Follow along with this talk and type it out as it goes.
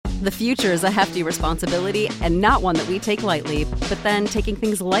The future is a hefty responsibility and not one that we take lightly. But then taking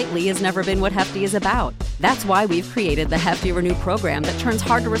things lightly has never been what Hefty is about. That's why we've created the Hefty Renew program that turns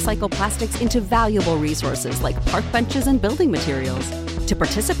hard-to-recycle plastics into valuable resources like park benches and building materials. To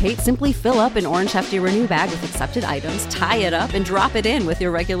participate, simply fill up an orange Hefty Renew bag with accepted items, tie it up, and drop it in with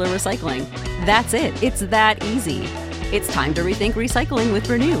your regular recycling. That's it. It's that easy. It's time to rethink recycling with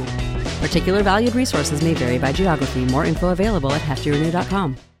Renew. Particular valued resources may vary by geography. More info available at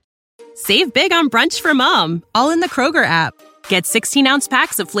heftyrenew.com. Save big on brunch for mom, all in the Kroger app. Get 16-ounce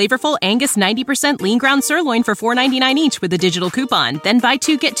packs of flavorful Angus 90% lean ground sirloin for $4.99 each with a digital coupon. Then buy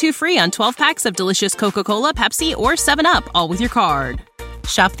 2, get 2 free on 12 packs of delicious Coca-Cola, Pepsi, or 7-Up, all with your card.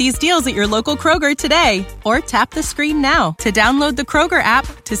 Shop these deals at your local Kroger today, or tap the screen now to download the Kroger app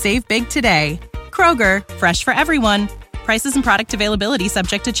to save big today. Kroger, fresh for everyone. Prices and product availability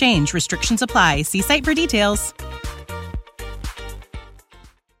subject to change. Restrictions apply. See site for details.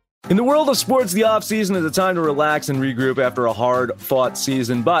 In the world of sports, the offseason is a time to relax and regroup after a hard-fought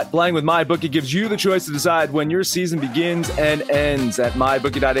season. But playing with MyBookie gives you the choice to decide when your season begins and ends. At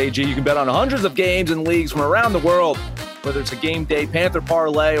MyBookie.ag, you can bet on hundreds of games and leagues from around the world. Whether it's a game day Panther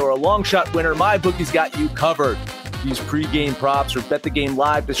parlay or a long shot winner, MyBookie's got you covered. Use pre-game props or bet the game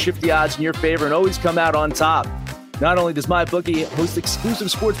live to shift the odds in your favor and always come out on top. Not only does MyBookie host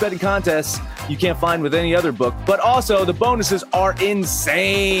exclusive sports betting contests you can't find with any other book, but also the bonuses are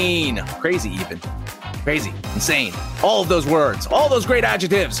insane. Crazy even. Crazy. Insane. All of those words. All those great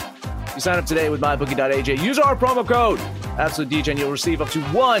adjectives. You sign up today with MyBookie.ag. Use our promo code AbsoluteDJ and you'll receive up to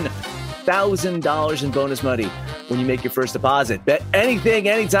 $1,000 in bonus money when you make your first deposit. Bet anything,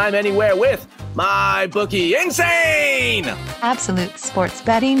 anytime, anywhere with MyBookie. Insane! Absolute sports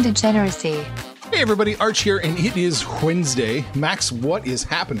betting degeneracy. Hey everybody, Arch here, and it is Wednesday. Max, what is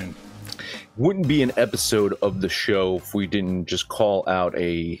happening? Wouldn't be an episode of the show if we didn't just call out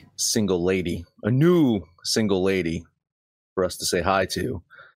a single lady, a new single lady for us to say hi to,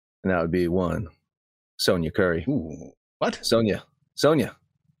 and that would be one, Sonya Curry. Ooh, what? Sonya,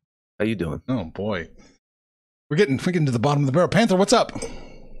 how you doing? Oh boy, we're getting to the bottom of the barrel. Panther, what's up?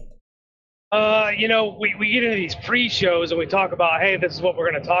 We get into these pre-shows and we talk about, hey, this is what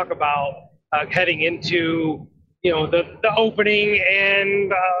we're going to talk about. Heading into, the opening,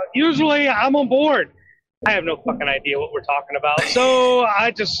 and usually I'm on board. I have no fucking idea what we're talking about, so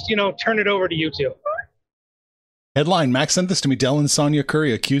I just, turn it over to you two. Headline, Max sent this to me. Dell and Sonya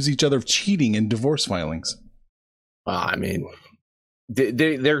Curry accuse each other of cheating in divorce filings. I mean,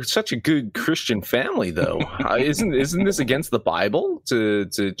 they're such a good Christian family, though. Isn't this against the Bible to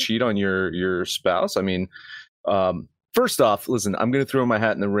cheat on your spouse? I mean, first off, listen, I'm going to throw my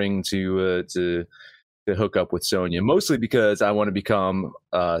hat in the ring to hook up with Sonya, mostly because I want to become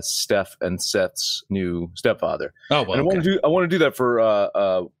Steph and Seth's new stepfather. Oh, well, and I want to do that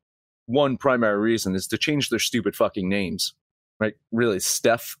for one primary reason, is to change their stupid fucking names, right? Really,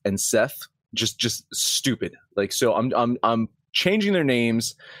 Steph and Seth, just stupid. Like, so I'm changing their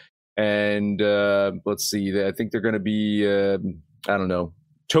names, and let's see, I think they're going to be I don't know,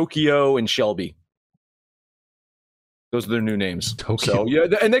 Tokyo and Shelby. Those are their new names. Tokyo. So yeah,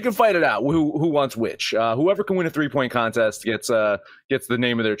 and they can fight it out. Who wants which? Whoever can win a 3-point contest gets the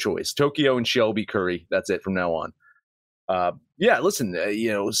name of their choice. Tokyo and Shelby Curry. That's it from now on. Listen,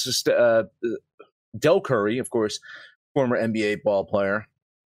 it's just Del Curry, of course, former NBA ball player.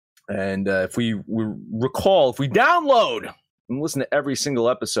 And if we download and listen to every single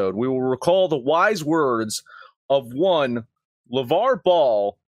episode, we will recall the wise words of one LeVar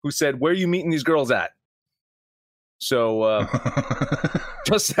Ball, who said, "Where are you meeting these girls at?" So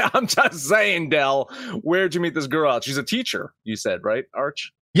I'm just saying, Del, where'd you meet this girl out? She's a teacher, you said, right,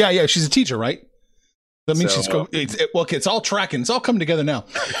 Arch? Yeah, she's a teacher, right? That means it's all tracking. It's all coming together now.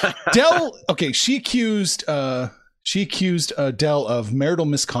 Del, okay, she accused Del of marital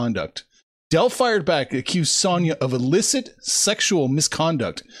misconduct. Del fired back, accused Sonya of illicit sexual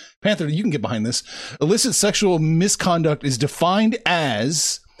misconduct. Panther, you can get behind this. Illicit sexual misconduct is defined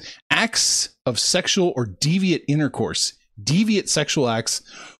as acts of sexual or deviant intercourse. Deviant sexual acts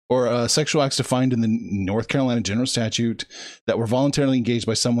or sexual acts defined in the North Carolina General Statute that were voluntarily engaged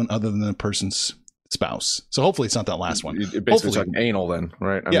by someone other than the person's spouse. So hopefully it's not that last one. It basically talking anal then,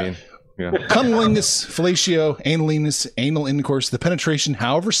 right? I mean, cunnilingus, fellatio, analinus, anal intercourse, the penetration,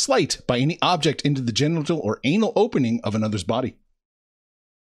 however slight, by any object into the genital or anal opening of another's body.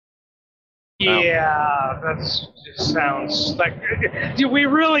 Yeah, that just sounds like. Do we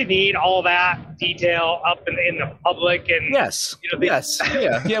really need all that detail up in the public? And yes, yes,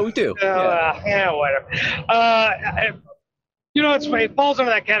 yeah, we do. Whatever. It falls under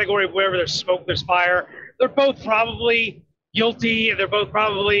that category of wherever there's smoke, there's fire. They're both probably guilty. They're both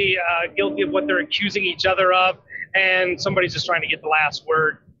probably guilty of what they're accusing each other of, and somebody's just trying to get the last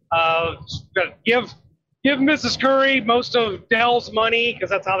word. Give Mrs. Curry most of Dell's money, because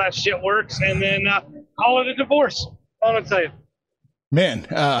that's how that shit works, and then call it a divorce. I'm gonna tell you. Man,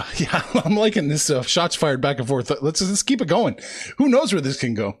 yeah, I'm liking this. Shots fired back and forth. Let's keep it going. Who knows where this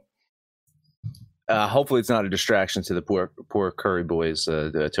can go? Hopefully it's not a distraction to the poor Curry boys,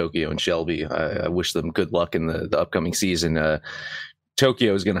 Tokyo and Shelby. I wish them good luck in the upcoming season.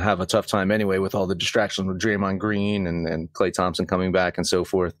 Tokyo is going to have a tough time anyway with all the distractions with Draymond Green and Klay Thompson coming back and so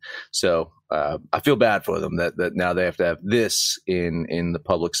forth. So I feel bad for them that now they have to have this in the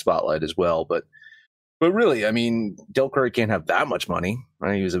public spotlight as well. But really, I mean, Del Curry can't have that much money.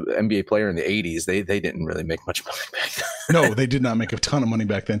 Right? He was an NBA player in the 80s. They didn't really make much money back then. No, they did not make a ton of money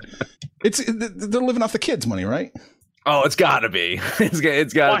back then. They're living off the kids' money, right? Oh, it's got to be. It's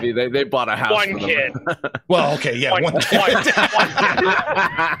got to be. They bought a house. One kid. Well, okay, yeah, one kid.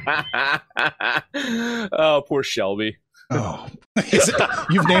 Oh, poor Shelby. Oh,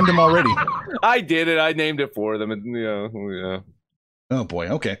 you've named him already. I did it. I named it for them. And, yeah. Oh boy.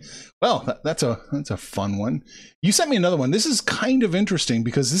 Okay. Well, that's a fun one. You sent me another one. This is kind of interesting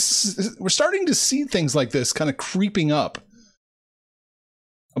because we're starting to see things like this kind of creeping up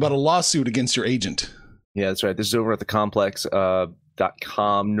about a lawsuit against your agent. Yeah, that's right. This is over at the complex.com.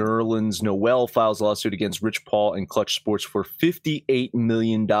 Nerlens Noel files a lawsuit against Rich Paul and Clutch Sports for $58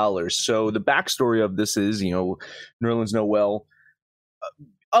 million. So the backstory of this is, Nerlens Noel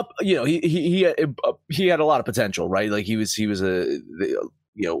he had a lot of potential, right? Like he was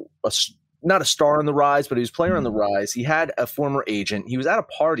not a star on the rise, but he was a player on the rise. He had a former agent. He was at a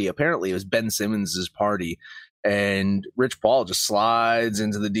party. Apparently it was Ben Simmons's party, and Rich Paul just slides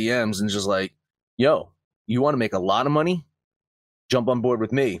into the DMs and just like, yo, you want to make a lot of money? Jump on board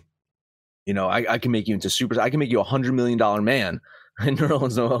with me. I can make you into I can make you $100 million man. And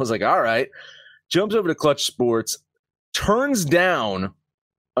Nerlens Noel was like, all right, jumps over to Clutch Sports, turns down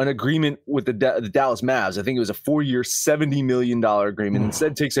an agreement with the Dallas Mavs. I think it was a 4-year, $70 million agreement.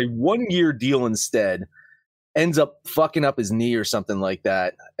 Instead, takes a 1-year deal instead. Ends up fucking up his knee or something like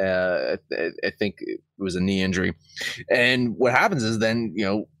that. I think it was a knee injury. And what happens is then,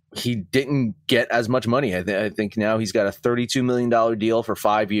 he didn't get as much money. I think now he's got a $32 million deal for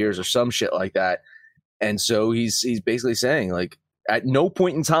 5 years or some shit like that. And so he's basically saying, like, at no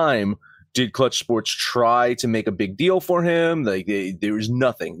point in time did Clutch Sports try to make a big deal for him. Like there was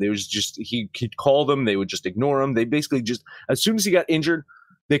nothing. There was just he'd call them, they would just ignore him. They basically just, as soon as he got injured,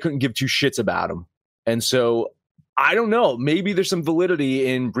 they couldn't give two shits about him. And so I don't know. Maybe there's some validity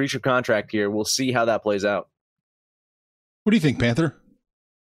in breach of contract here. We'll see how that plays out. What do you think, Panther?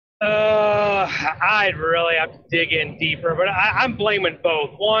 I'd really have to dig in deeper, but I'm blaming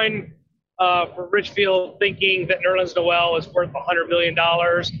both. One, for Richfield thinking that Nerlens Noel is worth $100 million,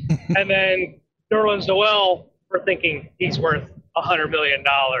 and then Nerlens Noel for thinking he's worth $100 million.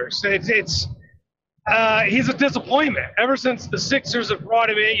 He's a disappointment. Ever since the Sixers have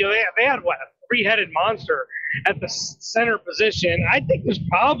brought him in, they had what, a three-headed monster at the center position. I think there's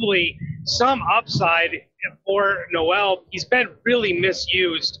probably some upside for Noel. He's been really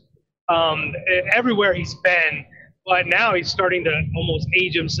misused everywhere he's been. But now he's starting to almost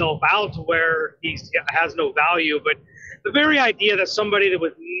age himself out to where he has no value. But the very idea that somebody that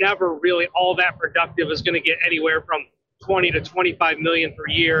was never really all that productive is going to get anywhere from 20 to 25 million per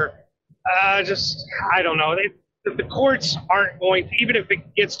year, I don't know. The courts aren't going to, even if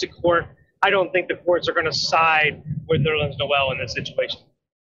it gets to court, I don't think the courts are going to side with Nerlens Noel in this situation.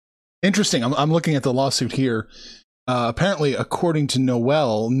 Interesting. I'm looking at the lawsuit here. Apparently, according to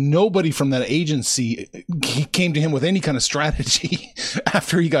Noel, nobody from that agency came to him with any kind of strategy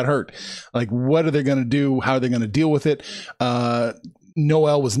after he got hurt. Like, what are they going to do? How are they going to deal with it?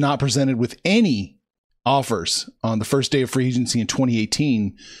 Noel was not presented with any offers on the first day of free agency in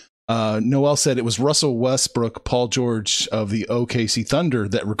 2018. Noel said it was Russell Westbrook, Paul George of the OKC Thunder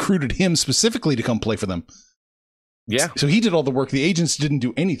that recruited him specifically to come play for them. Yeah. So he did all the work. The agents didn't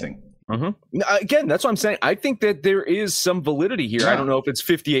do anything. Mm-hmm. Again, that's what I'm saying. I think that there is some validity here. Yeah. I don't know if it's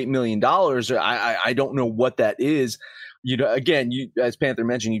 $58 million. Or I don't know what that is. Again, as Panther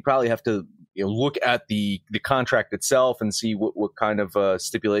mentioned, you probably have to look at the contract itself and see what kind of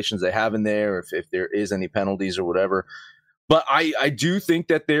stipulations they have in there, if there is any penalties or whatever. But I do think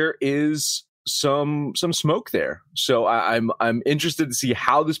that there is some smoke there. So I'm interested to see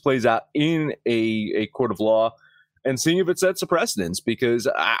how this plays out in a court of law, and seeing if it sets a precedence, because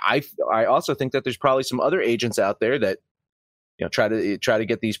I also think that there's probably some other agents out there that try to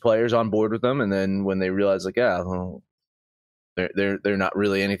get these players on board with them, and then when they realize they're not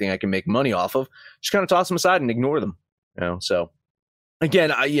really anything I can make money off of, just kind of toss them aside and ignore them. So again,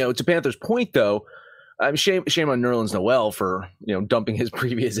 to Panther's point though, shame on Nerlens Noel for dumping his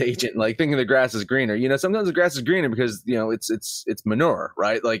previous agent, like thinking the grass is greener. Sometimes the grass is greener because it's manure,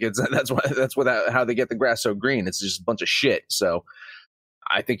 right? Like that's how they get the grass so green. It's just a bunch of shit. So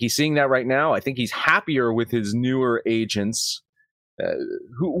I think he's seeing that right now. I think he's happier with his newer agents.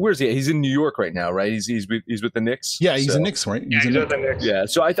 Where's he? He's in New York right now, right? He's with the Knicks. Yeah, he's in Knicks, right? He's with the Knicks. Yeah,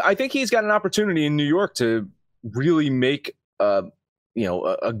 so I think he's got an opportunity in New York to really make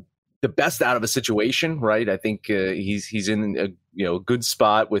the best out of a situation, right? I think he's in a good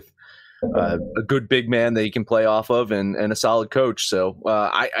spot with a good big man that he can play off of and a solid coach. So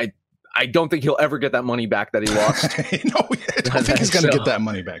I don't think he'll ever get that money back that he lost. No, I don't think he's going to get that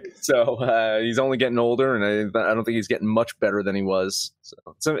money back. So he's only getting older, and I don't think he's getting much better than he was.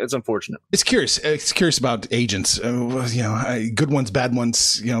 So it's unfortunate. It's curious about agents. Good ones, bad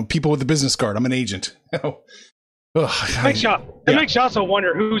ones. People with the business card. I'm an agent. It makes you also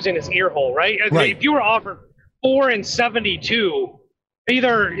wonder who's in his ear hole, right? Right. If you were offered 4 and 72,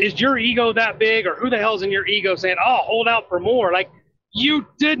 either is your ego that big, or who the hell's in your ego saying, "Oh, hold out for more"? Like, you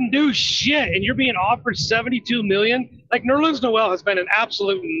didn't do shit, and you're being offered $72 million. Like, Nerlens Noel has been an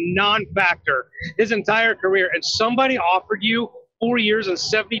absolute non-factor his entire career, and somebody offered you 4 years and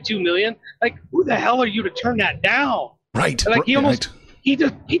 $72 million. Like, who the hell are you to turn that down? Right. Like, he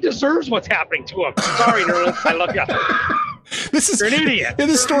deserves what's happening to him. Sorry, Nerlens, I love you. You're an idiot. Yeah,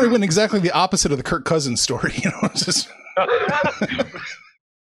 this story went exactly the opposite of the Kirk Cousins story. It's just.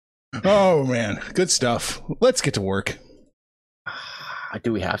 Oh man, good stuff. Let's get to work.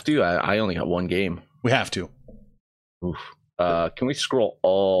 Do we have to? I only got one game. We have to. Oof. Can we scroll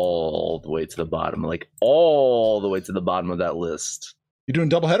all the way to the bottom? Like all the way to the bottom of that list. You doing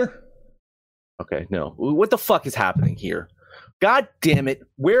doubleheader? Okay, no. What the fuck is happening here? God damn it.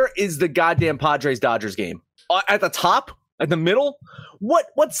 Where is the goddamn Padres-Dodgers game? At the top? At the middle?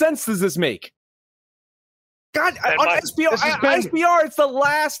 What sense does this make? God, on SBR, it's the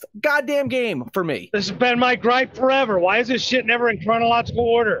last goddamn game for me. This has been my gripe forever. Why is this shit never in chronological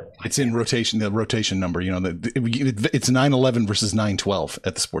order? It's in rotation, the rotation number. It's 9-11 versus 9-12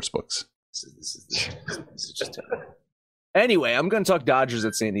 at the sports books. This is just terrible. Anyway, I'm going to talk Dodgers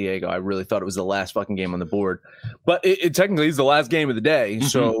at San Diego. I really thought it was the last fucking game on the board. But it technically is the last game of the day, mm-hmm.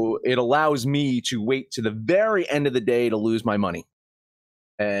 So it allows me to wait to the very end of the day to lose my money.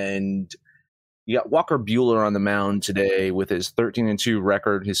 And you got Walker Buehler on the mound today with his 13-2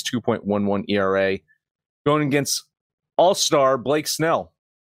 record, his 2.11 ERA, going against All-Star Blake Snell.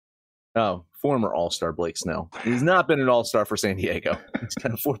 Oh, former All-Star Blake Snell. He's not been an All-Star for San Diego. He's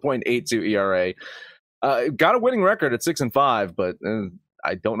got a 4.82 ERA. Got a winning record at 6-5, but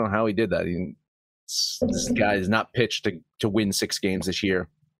I don't know how he did that. This guy is not pitched to win 6 games this year.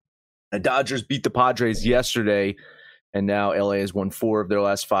 The Dodgers beat the Padres yesterday, and now LA has won 4 of their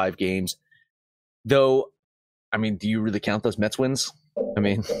last 5 games. Though, I mean, do you really count those Mets wins? I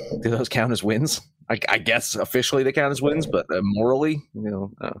mean, do those count as wins? I guess officially they count as wins, but morally,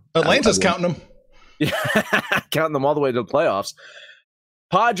 Atlanta's counting them. Yeah, counting them all the way to the playoffs.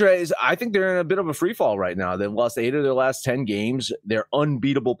 Padres, I think they're in a bit of a free fall right now. They've lost 8 of their last 10 games. Their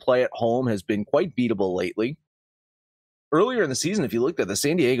unbeatable play at home has been quite beatable lately. Earlier in the season, if you looked at the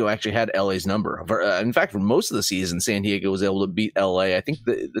San Diego actually had LA's number. In fact, for most of the season, San Diego was able to beat LA. I think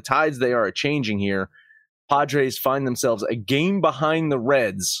the tides they are changing here. Padres find themselves a game behind the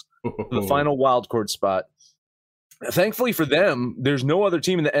Reds for the final wildcard spot. Thankfully for them, there's no other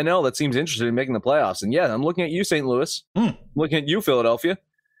team in the NL that seems interested in making the playoffs. And yeah, I'm looking at you, St. Louis. I'm looking at you, Philadelphia.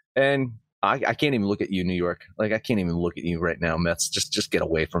 And I can't even look at you, New York. Like, I can't even look at you right now, Mets. Just get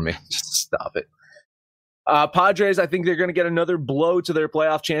away from me. Just stop it. Padres, I think they're going to get another blow to their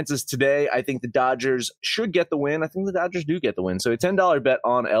playoff chances today. I think the Dodgers should get the win. I think the Dodgers do get the win. So a $10 bet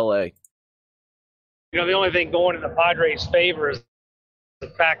on LA. The only thing going in the Padres' favor is the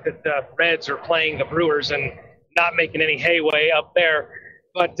fact that the Reds are playing the Brewers and not making any headway up there.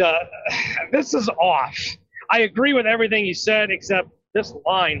 But this is off. I agree with everything you said, except this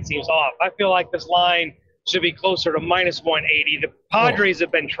line seems off. I feel like this line should be closer to minus 180. The Padres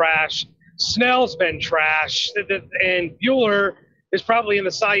have been trash. Snell's been trash. And Buehler is probably in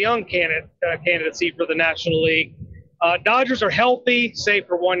the Cy Young candidacy for the National League. Dodgers are healthy, save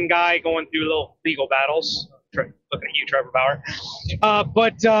for one guy going through little legal battles. Look at you, Trevor Bauer.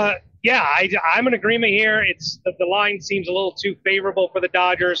 Yeah, I'm in agreement here. It's the line seems a little too favorable for the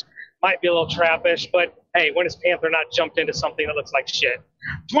Dodgers. Might be a little trappish, but hey, when has Panther not jumped into something that looks like shit?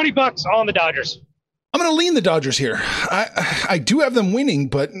 $20 on the Dodgers. I'm going to lean the Dodgers here. I do have them winning,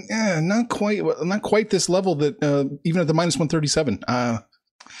 but not quite this level that even at the minus 137. I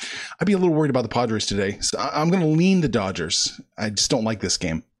I'd be a little worried about the Padres today. So I'm going to lean the Dodgers. I just don't like this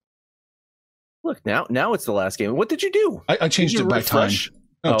game. Look, now it's the last game. What did you do? I changed it by time.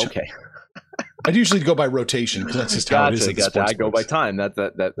 Oh, okay. I'd usually go by rotation because that's just how it is. I go by time.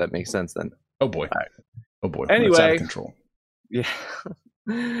 That makes sense then. Oh boy. Right. Oh boy. Anyway, that's out of control. Yeah.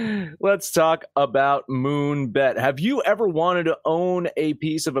 Let's talk about Moonbet. Have you ever wanted to own a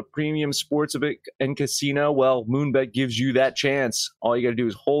piece of a premium sportsbook and casino? Well, Moonbet gives you that chance. All you got to do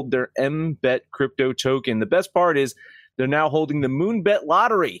is hold their MBet crypto token. The best part is they're now holding the Moonbet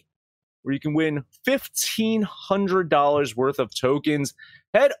lottery, where you can win $1,500 worth of tokens.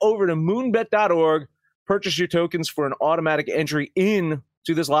 Head over to moonbet.org, purchase your tokens for an automatic entry in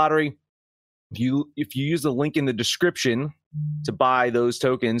to this lottery. If you use the link in the description to buy those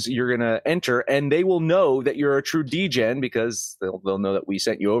tokens, you're going to enter, and they will know that you're a true DGen because they'll know that we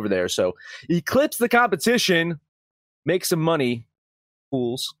sent you over there. So eclipse the competition, make some money,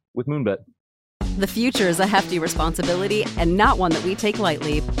 fools, with Moonbet. The future is a hefty responsibility and not one that we take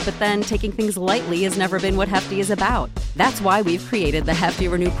lightly. But then taking things lightly has never been what Hefty is about. That's why we've created the Hefty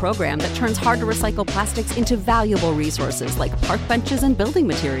Renew program that turns hard-to-recycle plastics into valuable resources like park benches and building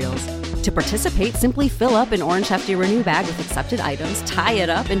materials. To participate, simply fill up an orange Hefty Renew bag with accepted items, tie it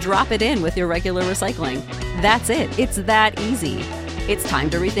up, and drop it in with your regular recycling. That's it. It's that easy. It's time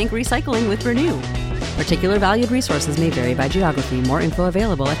to rethink recycling with Renew. Particular valued resources may vary by geography. More info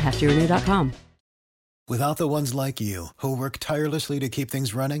available at heftyrenew.com. Without the ones like you, who work tirelessly to keep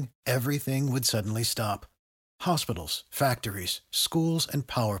things running, everything would suddenly stop. Hospitals, factories, schools, and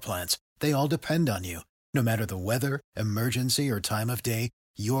power plants, they all depend on you. No matter the weather, emergency, or time of day,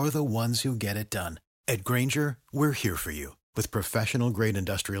 you're the ones who get it done. At Grainger, we're here for you with professional-grade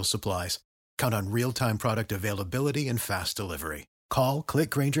industrial supplies. Count on real-time product availability and fast delivery. Call, click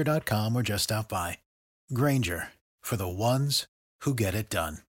Grainger.com, or just stop by. Grainger, for the ones who get it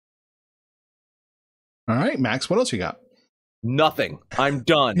done. All right, Max, what else you got? Nothing. I'm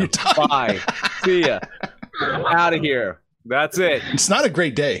done. Bye. See ya. Out of here. That's it. It's not a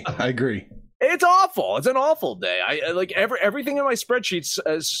great day. I agree. It's awful. It's an awful day. I like everything in my spreadsheets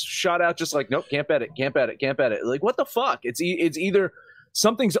shot out just like, nope, can't bet it. Like, what the fuck? It's either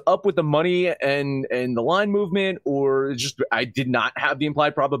something's up with the money and the line movement, or just I did not have the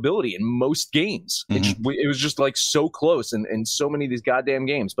implied probability in most games. Mm-hmm. It was just like so close in so many of these goddamn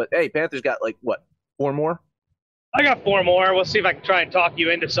games. But hey, Panthers got like what? 4 more? I got 4 more. We'll see if I can try and talk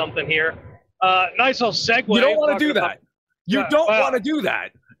you into something here. Nice little segue. You don't want to do that. You don't want to do that.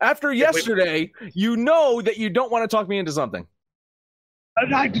 After yesterday, you know that you don't want to talk me into something.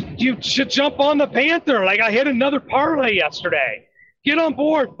 You should jump on the Panther. Like, I hit another parlay yesterday. Get on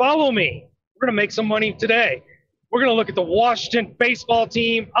board. Follow me. We're going to make some money today. We're going to look at the Washington baseball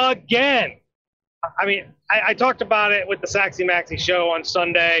team again. I mean, I talked about it with the Saxy Maxi show on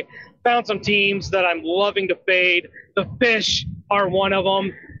Sunday. Found some teams that I'm loving to fade. The Fish are one of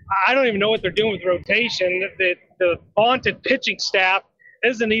them. I don't even know what they're doing with rotation. The vaunted pitching staff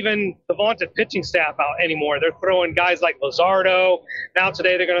isn't even the vaunted pitching staff out anymore. They're throwing guys like Luzardo. Now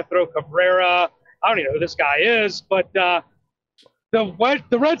today they're going to throw Cabrera. I don't even know who this guy is, but the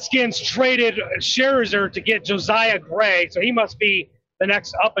Redskins traded Scherzer to get Josiah Gray, so he must be the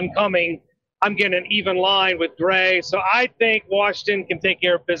next up-and-coming. I'm getting an even line with Gray, so I think Washington can take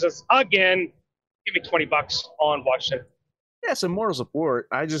care of business again. Give me $20 on Washington. Yeah, some moral support.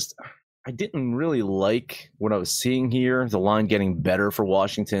 I didn't really like what I was seeing here. The line getting better for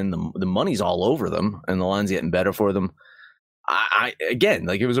Washington. The money's all over them, and the line's getting better for them. I again,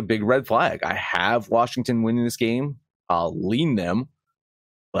 like, it was a big red flag. I have Washington winning this game. I'll lean them,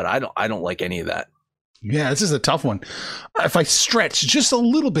 but I don't like any of that. Yeah, this is a tough one. If I stretch just a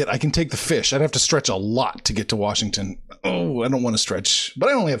little bit, I can take the Fish. I'd have to stretch a lot to get to Washington. Oh, I don't want to stretch, but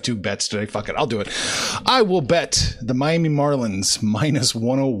I only have 2 bets today. Fuck it, I'll do it. I will bet the Miami Marlins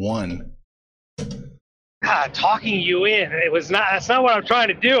 -101. Talking you in. That's not what I'm trying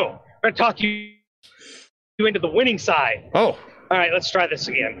to do. I'm going to talk you into the winning side. Oh. All right, let's try this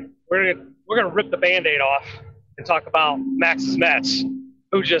again. We're gonna rip the Band-Aid off and talk about Max's Mets,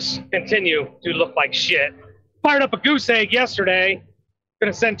 who just continue to look like shit. Fired up a goose egg yesterday.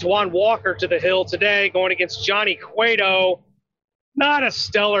 Going to send Taijuan Walker to the hill today, going against Johnny Cueto. Not a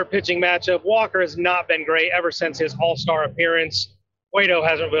stellar pitching matchup. Walker has not been great ever since his all-star appearance. Cueto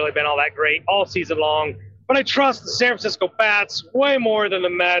hasn't really been all that great all season long. But I trust the San Francisco Bats way more than the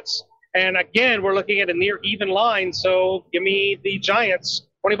Mets. And again, we're looking at a near even line, so give me the Giants,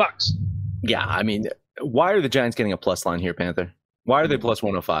 $20. Yeah, I mean, why are the Giants getting a plus line here, Panther? Why are they plus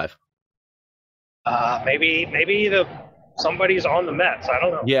 105? Maybe somebody's on the Mets. I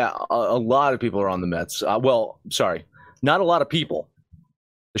don't know. Yeah, a lot of people are on the Mets. Well, sorry, not a lot of people.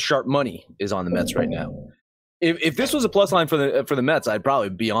 The sharp money is on the Mets right now. If this was a plus line for the Mets, I'd probably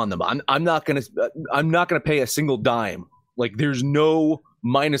be on them. I'm not gonna pay a single dime. Like, there's no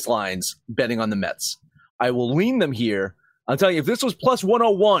minus lines betting on the Mets. I will lean them here. I'll tell you, if this was plus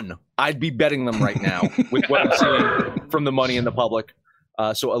 101, I'd be betting them right now with what I'm seeing from the money in the public.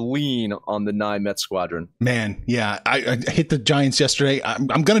 So a lean on the 9 Mets squadron. Man, yeah, I hit the Giants yesterday. I'm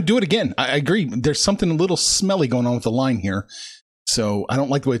going to do it again. I agree. There's something a little smelly going on with the line here. So I don't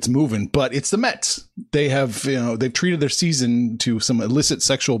like the way it's moving, but it's the Mets. They have, they've treated their season to some illicit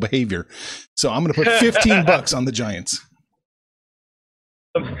sexual behavior. So I'm going to put $15 on the Giants.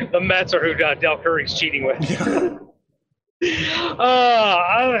 The Mets are who Del Curry's cheating with.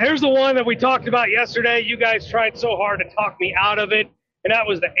 Yeah. Here's the one that we talked about yesterday. You guys tried so hard to talk me out of it, and that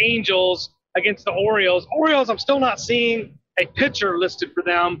was the Angels against the Orioles. Orioles, I'm still not seeing a pitcher listed for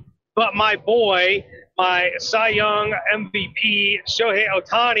them, but my boy, my Cy Young MVP, Shohei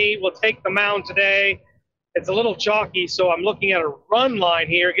Ohtani, will take the mound today. It's a little chalky, so I'm looking at a run line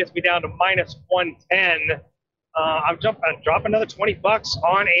here. It gets me down to minus 110. I'm dropping another $20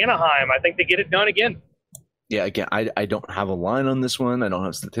 on Anaheim. I think they get it done again. Yeah, again, I don't have a line on this one. I don't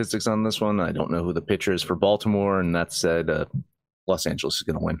have statistics on this one. I don't know who the pitcher is for Baltimore, and that said, Los Angeles is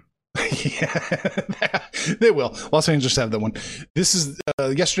going to win. Yeah, they will. Los Angeles have that one. This is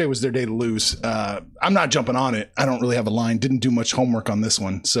yesterday was their day to lose. I'm not jumping on it. I don't really have a line. Didn't do much homework on this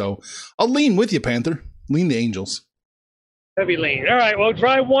one, so I'll lean with you, Panther. Lean the Angels. Heavy lean. All right, well,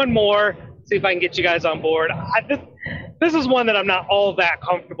 try one more. See if I can get you guys on board. This is one that I'm not all that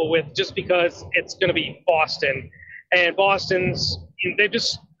comfortable with, just because it's going to be Boston, and Boston's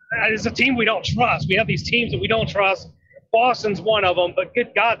it's a team we don't trust. We have these teams that we don't trust. Boston's one of them, but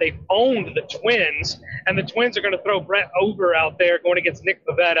good God, they've owned the Twins, and the Twins are going to throw Brett Over out there going against Nick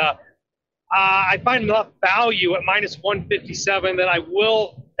Pivetta. I find enough value at minus 157 that I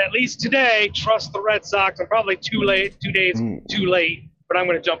will, at least today, trust the Red Sox. I'm probably 2 days too late, but I'm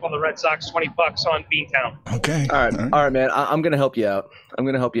going to jump on the Red Sox, $20 on Beantown. Okay. All right, man. I'm going to help you out. I'm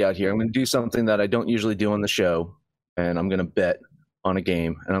going to help you out here. I'm going to do something that I don't usually do on the show, and I'm going to bet on a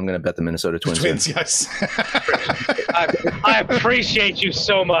game, and I'm going to bet the Minnesota Twins. Twins, yes. I appreciate you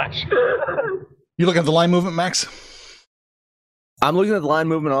so much. You look at the line movement, Max? I'm looking at the line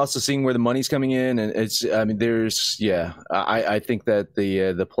movement, also seeing where the money's coming in, and I think that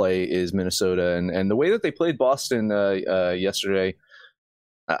the play is Minnesota, and the way that they played Boston yesterday,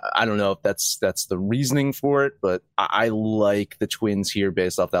 I don't know if that's the reasoning for it, but I like the Twins here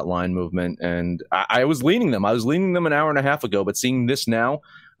based off that line movement, and I was leaning them. I was leaning them an hour and a half ago, but seeing this now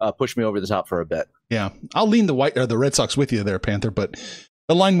pushed me over the top for a bet. Yeah, I'll lean the Red Sox with you there, Panther, but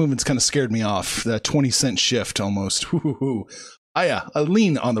the line movement's kind of scared me off. That 20-cent shift almost. I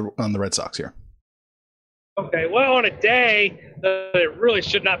lean on the Red Sox here. Okay, well, on a day that it really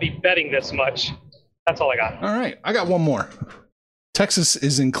should not be betting this much. That's all I got. All right, I got one more. Texas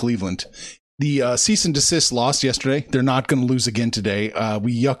is in Cleveland. The cease and desist lost yesterday. They're not going to lose again today.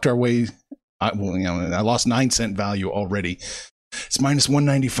 We yucked our way. I lost 9-cent value already. It's minus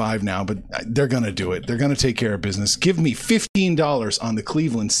 195 now, but they're going to do it. They're going to take care of business. Give me $15 on the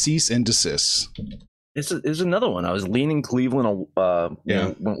Cleveland cease and desist. This is another one. I was leaning Cleveland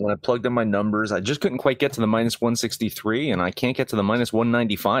when I plugged in my numbers. I just couldn't quite get to the minus 163, and I can't get to the minus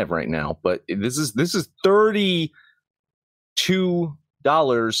 195 right now. But this is $32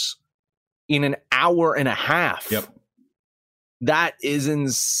 in an hour and a half. Yep. That is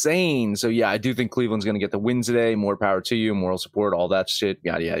insane. So, yeah, I do think Cleveland's going to get the win today. More power to you, moral support, all that shit,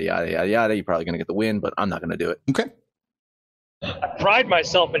 yada, yada, yada, yada, yada. You're probably going to get the win, but I'm not going to do it. Okay. I pride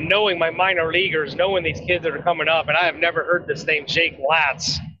myself in knowing my minor leaguers, knowing these kids that are coming up, and I have never heard this name, Jake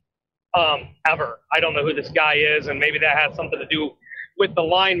Latz, ever. I don't know who this guy is, and maybe that has something to do with the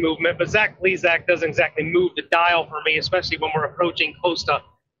line movement, but Zach Plesac doesn't exactly move the dial for me, especially when we're approaching close to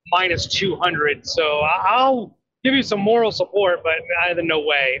minus 200. So I'll give you some moral support, but no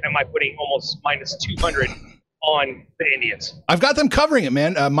way am I putting almost minus 200 on the Indians. I've got them covering it,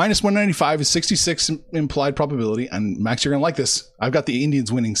 man. Minus 195 is 66 implied probability. And Max, you're going to like this. I've got the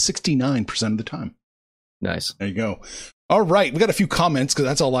Indians winning 69% of the time. Nice. There you go. All right. We got a few comments because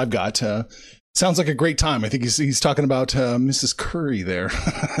that's all I've got. Sounds like a great time. I think he's talking about Mrs. Curry there.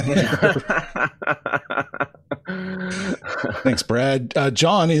 Thanks, Brad.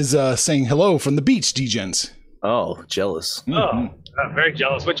 John is saying hello from the beach, D-Gens. Oh, jealous. Oh, I'm very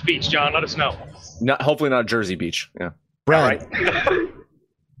jealous. Which beach, John? Let us know. Hopefully not Jersey Beach. Yeah. Brad. Right.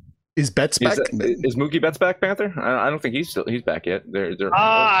 Is Betts back? Is Mookie Betts back, Panther? I don't think he's back yet.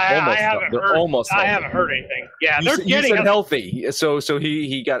 I haven't heard anything. Yeah, they're getting healthy. So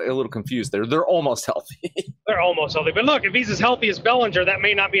he got a little confused there. They're almost healthy. They're almost healthy. But look, if he's as healthy as Bellinger, that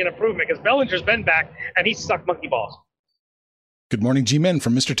may not be an improvement because Bellinger's been back and he's stuck monkey balls. Good morning, G-Men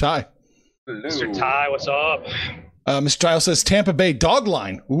from Mr. Ty. Hello. Mr. Ty, what's up? Mr. Tile says Tampa Bay dog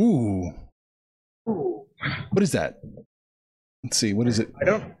line. Ooh. What is that? Let's see. What is it? I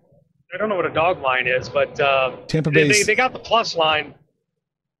don't know what a dog line is, but Tampa Bay. They got the plus line.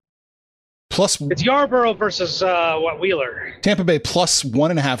 Plus. It's Yarborough versus Wheeler. Tampa Bay plus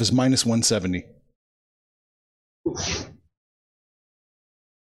 1.5 is minus 170.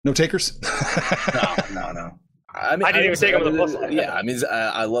 No takers? No. I didn't even take him with the plus line. Yeah, I mean,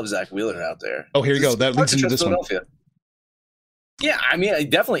 I love Zach Wheeler out there. Oh, here you go. That leads into this one. Yeah, I mean,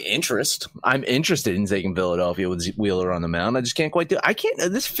 definitely interest. I'm interested in taking Philadelphia with Wheeler on the mound. I just can't quite do it. I can't.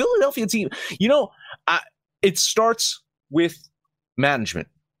 This Philadelphia team, it starts with management.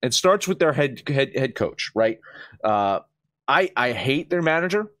 It starts with their head coach, right? I hate their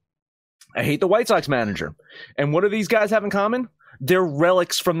manager. I hate the White Sox manager. And what do these guys have in common? They're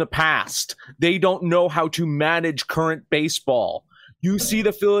relics from the past. They don't know how to manage current baseball. You see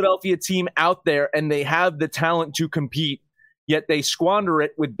the Philadelphia team out there, and they have the talent to compete, yet they squander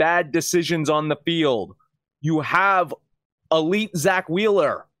it with bad decisions on the field. You have elite Zach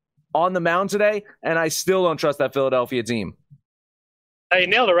Wheeler on the mound today, and I still don't trust that Philadelphia team. You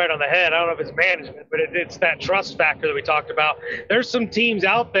nailed it right on the head. I don't know if it's management, but it's that trust factor that we talked about. There's some teams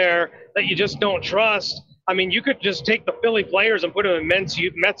out there that you just don't trust. I mean, you could just take the Philly players and put them in Mets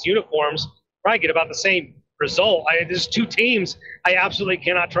uniforms, probably get about the same result. There's two teams I absolutely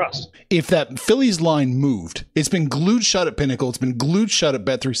cannot trust. If that Phillies line moved, it's been glued shut at Pinnacle, it's been glued shut at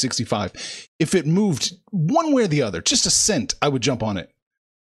Bet365. If it moved one way or the other, just a cent, I would jump on it.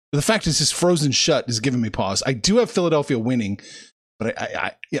 But the fact it's just frozen shut is giving me pause. I do have Philadelphia winning, but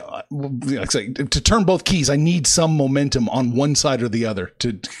like I say, to turn both keys, I need some momentum on one side or the other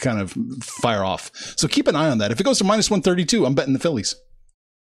to kind of fire off. So keep an eye on that. If it goes to minus 132, I'm betting the Phillies.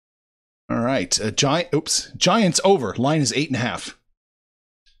 All right. Giants over. Line is 8.5.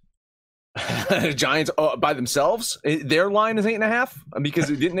 Giants by themselves? Their line is 8.5? Because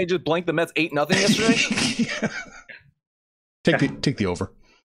didn't they just blank the Mets 8-0 yesterday? Take the over.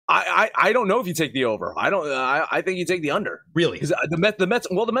 I don't know if you take the over. I think you take the under. Really? Because the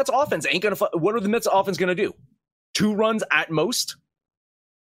Mets offense ain't gonna. What are the Mets offense gonna do? 2 runs at most.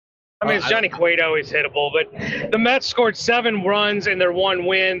 I mean, it's Johnny Cueto is hittable, but the Mets scored 7 runs in their 1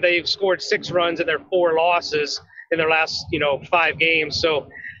 win. They've scored 6 runs in their 4 losses in their last 5 games. So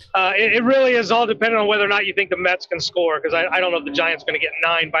it really is all dependent on whether or not you think the Mets can score. Because I don't know if the Giants are going to get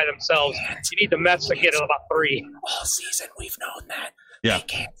 9 by themselves. You need the Mets to get about 3. All season, we've known that. Yeah. They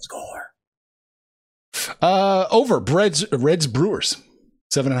can't score. Over. Reds Brewers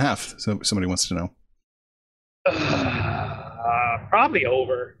 7.5. So somebody wants to know. Probably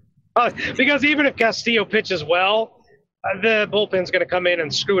over. Because even if Castillo pitches well, the bullpen's going to come in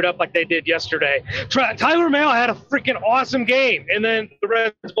and screw it up like they did yesterday. Tyler Mahle had a freaking awesome game, and then the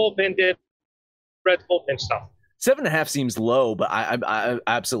Reds bullpen did Reds bullpen stuff. 7.5 seems low, but I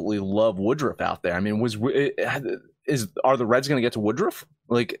absolutely love Woodruff out there. I mean, are the Reds going to get to Woodruff?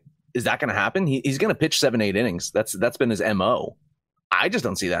 Like, is that going to happen? He's going to pitch 7-8 innings. That's been his MO. I just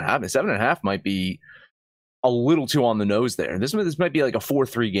don't see that happening. 7.5 might be a little too on the nose there. This might be like a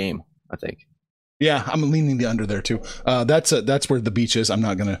 4-3 game, I think. Yeah, I'm leaning the under there too. That's where the beach is. I'm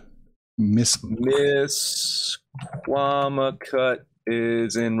not going to miss. Miss Quamacut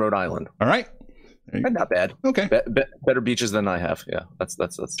is in Rhode Island. All right. Not bad. Okay. Better beaches than I have. Yeah, that's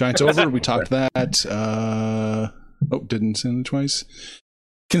Giants over. We talked that. Didn't send it twice.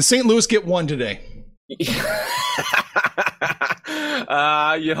 Can St. Louis get 1 today? You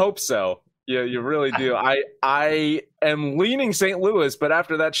hope so. Yeah, you really do. I am leaning St. Louis, but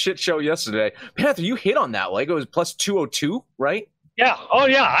after that shit show yesterday, Panther, you hit on that. Like it was plus 202, right? Yeah. Oh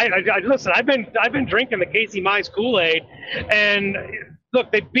yeah. I listen. I've been drinking the Casey Mize Kool-Aid, and look,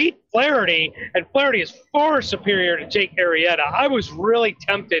 they beat Flaherty, and Flaherty is far superior to Jake Arrieta. I was really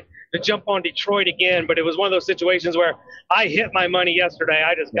tempted to jump on Detroit again, but it was one of those situations where I hit my money yesterday.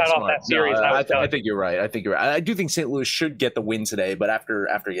 I just got off that series. No, I think you're right. I do think St. Louis should get the win today, but after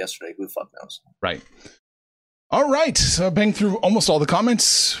yesterday, who the fuck knows? Right. All right. So bang through almost all the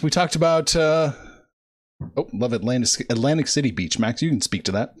comments. We talked about love Atlantic City Beach. Max, you can speak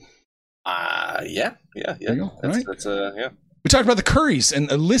to that. Yeah. There you go. That's yeah. We talked about the Currys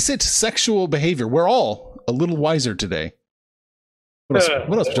and illicit sexual behavior. We're all a little wiser today. What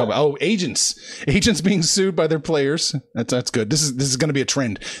else we talking about? Oh, agents being sued by their players. That's good. This is going to be a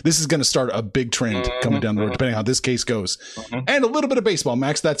trend. This is going to start a big trend coming down the road, depending on how this case goes. And a little bit of baseball,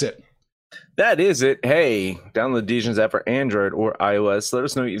 Max. That's it. That is it. Hey, download the Degens app for Android or iOS. Let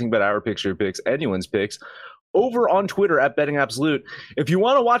us know what you think about our picks, your picks, anyone's picks. over on Twitter at Betting Absolute. If you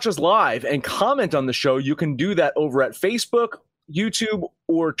want to watch us live and comment on the show, you can do that over at Facebook, YouTube,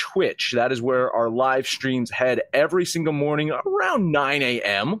 or Twitch. That is where our live streams head every single morning around 9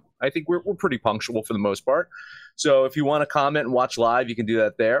 a.m. I think we're pretty punctual for the most part. So if you want to comment and watch live, you can do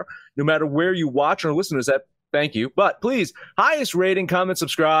that there. No matter where you watch or listen to us, thank you. But please, highest rating, comment,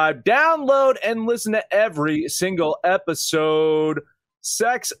 subscribe, download, and listen to every single episode.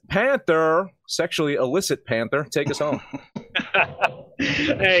 Sex Panther, sexually illicit Panther, take us home.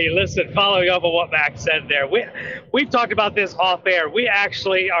 Hey, listen, following up on what Max said there, we've talked about this off air. We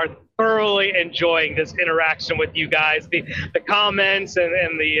actually are thoroughly enjoying this interaction with you guys, the comments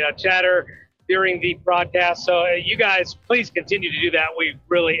and the chatter during the broadcast. So you guys, please continue to do that. We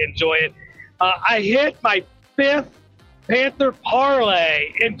really enjoy it. I hit my 5th Panther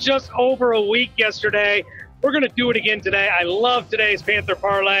parlay in just over a week yesterday. We're going to do it again today. I love today's Panther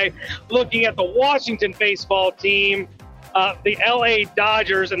parlay, looking at the Washington baseball team, the LA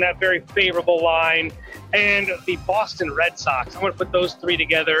Dodgers in that very favorable line, and the Boston Red Sox. I'm going to put those three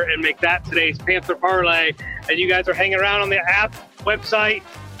together and make that today's Panther parlay. And you guys are hanging around on the app, website,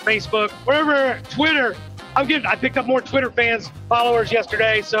 Facebook, wherever, Twitter. I picked up more Twitter followers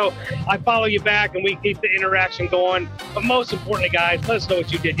yesterday, so I follow you back and we keep the interaction going. But most importantly, guys, let us know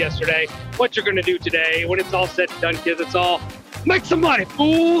what you did yesterday, what you're going to do today. When it's all said and done, kids, it's all make some money,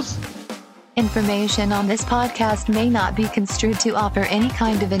 fools. Information on this podcast may not be construed to offer any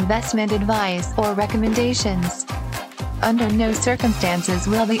kind of investment advice or recommendations. Under no circumstances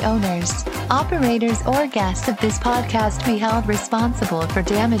will the owners, operators, or guests of this podcast be held responsible for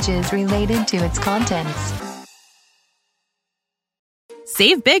damages related to its contents.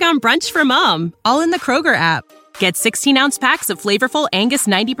 Save big on brunch for mom, all in the Kroger app. Get 16-ounce packs of flavorful Angus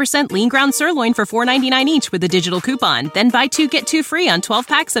 90% lean ground sirloin for $4.99 each with a digital coupon. Then buy 2, get 2 free on 12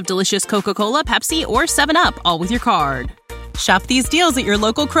 packs of delicious Coca-Cola, Pepsi, or 7-Up, all with your card. Shop these deals at your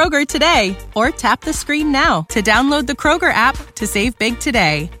local Kroger today, or tap the screen now to download the Kroger app to save big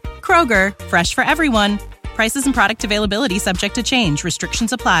today. Kroger, fresh for everyone. Prices and product availability subject to change.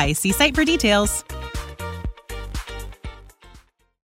 Restrictions apply. See site for details.